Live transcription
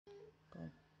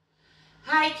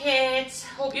Hi kids,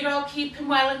 hope you're all keeping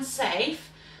well and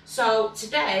safe. So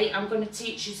today I'm going to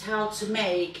teach you how to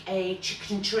make a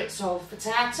chicken and chorizo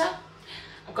frittata.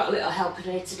 I've got a little helper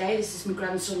here today. This is my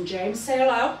grandson James. Say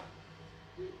hello.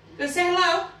 Go say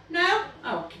hello. No?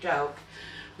 Okie doke.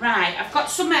 Right, I've got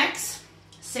some eggs,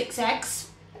 6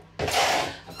 eggs.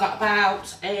 I've got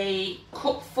about a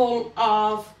cupful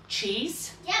of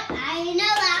cheese. Yep, I know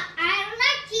that. I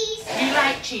like cheese. You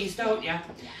like cheese, don't you? Yeah.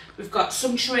 We've got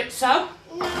some chorizo.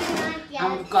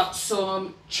 And we've got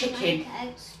some chicken.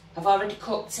 I've already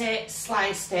cooked it,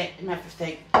 sliced it and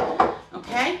everything.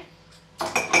 Okay?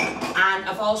 And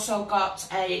I've also got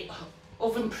a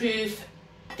oven-proof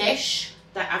dish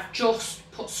that I've just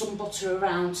put some butter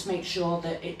around to make sure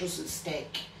that it doesn't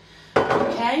stick.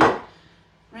 Okay?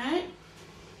 Right?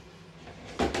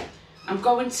 I'm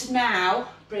going to now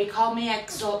break all my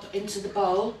eggs up into the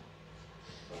bowl.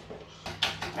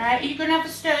 Right, are you going to have a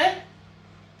stir?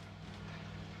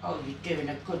 Oh, you're doing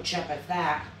a good job of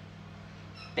that.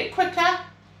 Bit quicker?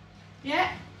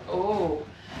 Yeah? Oh.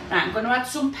 Right, I'm going to add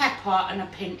some pepper and a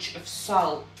pinch of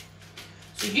salt.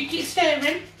 So you keep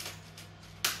stirring.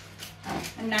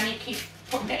 And then you keep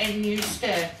putting it in and you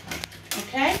stir.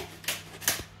 Okay?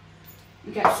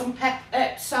 You get some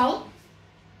salt.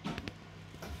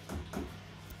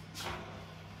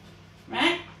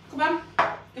 Right, come on.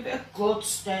 Give it a good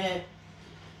stir.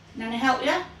 Can I help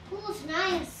you? Oh, it's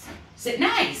nice. Is it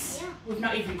nice? Yeah. We've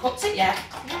not even cooked it yet.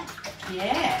 Yeah.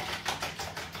 Yeah.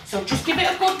 So just give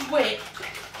it a good whip.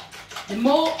 The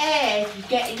more air you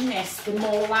get in this, the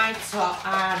more lighter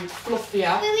and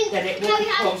fluffier that it will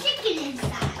become. Have chicken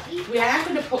inside. We are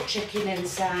going to put chicken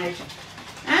inside,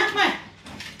 aren't we?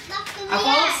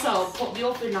 I've also put the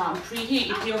oven on,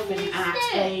 preheated the oven at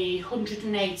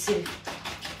 180.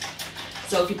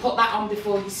 So if you put that on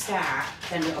before you start,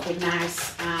 then it'll be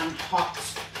nice and hot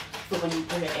for when you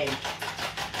put it in.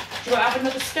 Do you want to have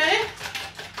another stir?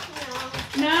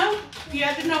 No. No? Have you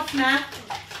had enough now?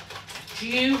 Do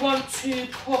you want to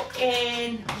put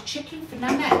in the chicken for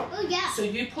Nana? Oh yeah. So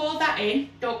you pour that in.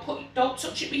 Don't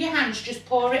touch it with your hands. Just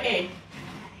pour it in.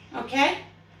 Okay?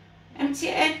 Empty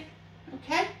it in.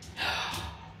 Okay?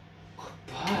 Good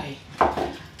boy.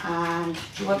 And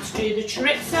do you want to do the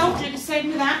chorizo? Do the same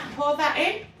with that. Pour that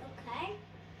in. Okay.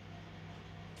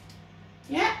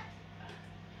 Yeah.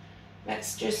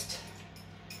 Let's just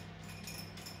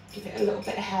give it a little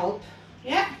bit of help.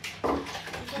 Yeah.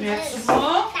 We have some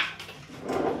more.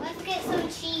 Let's get some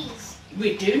cheese.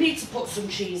 We do need to put some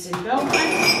cheese in, don't we?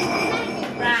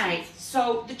 Right.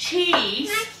 So the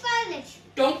cheese.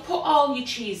 Don't put all your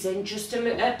cheese in. Just a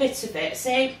bit of it.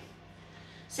 Say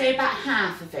about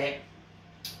half of it.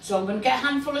 So I'm going to get a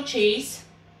handful of cheese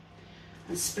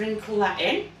and sprinkle that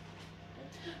in.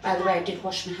 By the way, I did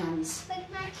wash my hands. But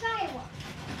can I try one?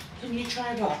 Can you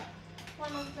try what?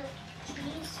 One of the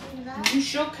cheese in there. You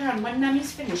sure can. When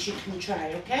Nanny's finished, you can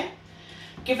try, okay?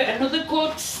 Give it another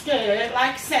good stir.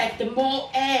 Like I said, the more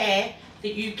air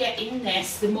that you get in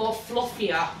this, the more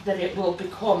fluffier that it will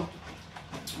become.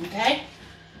 Okay?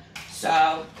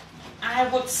 So, I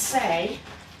would say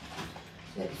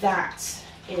that that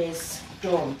is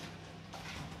done.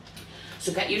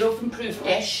 So get your oven-proof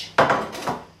dish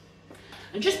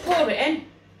and just pour it in.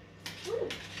 Ooh,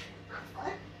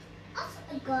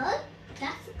 that's good.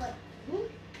 That's good.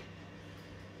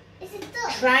 Is it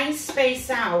done? Try and space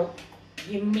out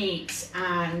your meat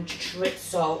and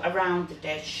chorizo around the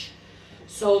dish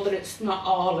so that it's not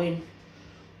all in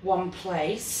one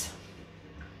place.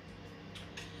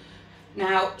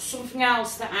 Now, something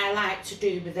else that I like to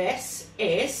do with this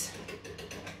is,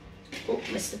 oh,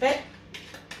 missed a bit,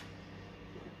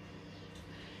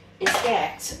 is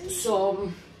get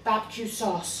some barbecue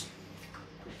sauce.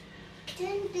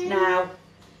 Now,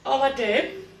 all I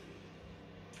do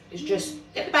is just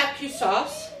get the barbecue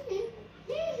sauce,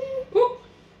 whoop,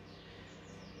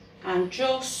 and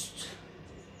just,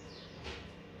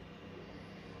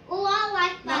 oh, I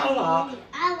like not barbecue. a lot.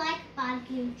 I like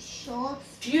barbecue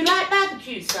sauce. Do you like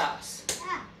barbecue sauce?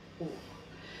 Yeah.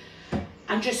 Ooh.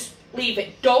 And just leave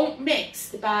it. Don't mix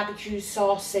the barbecue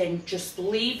sauce in. Just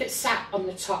leave it sat on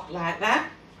the top like that.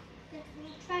 Let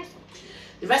me try some cheese.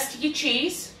 The rest of your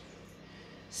cheese,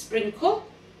 sprinkle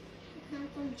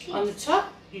on the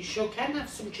top. You sure can have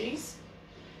some cheese.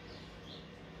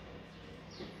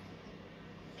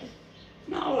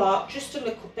 Not a lot, just a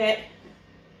little bit.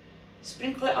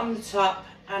 Sprinkle it on the top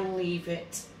and leave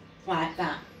it like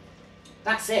that.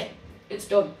 That's it. It's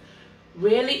done.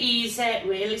 Really easy,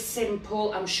 really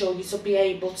simple. I'm sure you'll be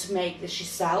able to make this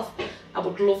yourself. I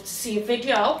would love to see a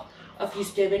video of you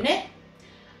doing it,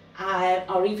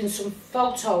 or even some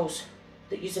photos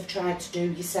that you have tried to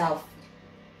do yourself.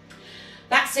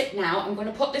 that's it now. I'm going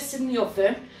to put this in the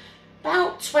oven.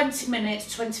 About 20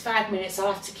 minutes, 25 minutes.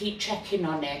 I'll have to keep checking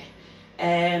on it.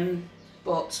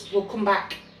 But we'll come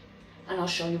back and I'll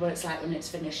show you what it's like when it's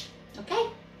finished. Okay?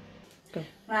 Go.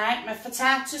 Right, my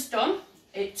frittata's done.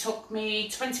 It took me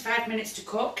 25 minutes to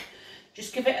cook.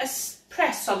 Just give it a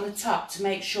press on the top to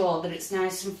make sure that it's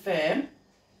nice and firm.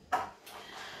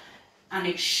 And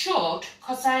it should,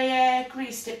 because I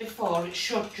greased it before, it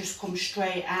should just come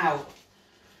straight out.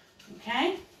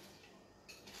 Okay?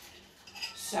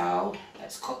 So,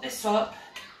 let's cut this up.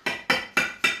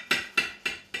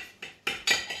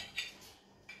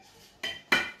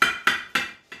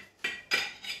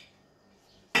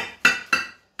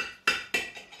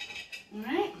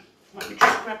 Alright, let me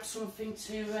just grab something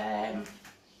to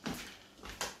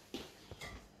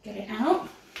get it out.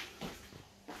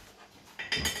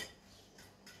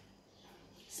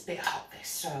 It's a bit hot this,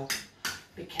 so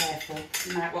be careful.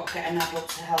 You might want to get an adult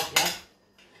to help you.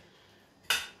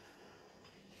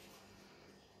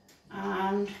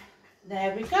 And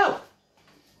there we go.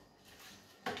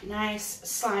 Nice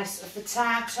slice of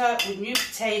frittata with new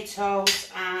potatoes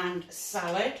and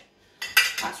salad.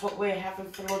 That's what we're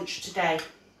having for lunch today.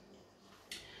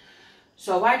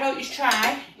 So why don't you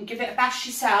try and give it a bash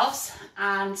yourselves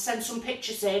and send some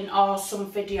pictures in or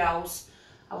some videos.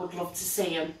 I would love to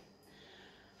see them.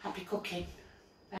 Happy cooking.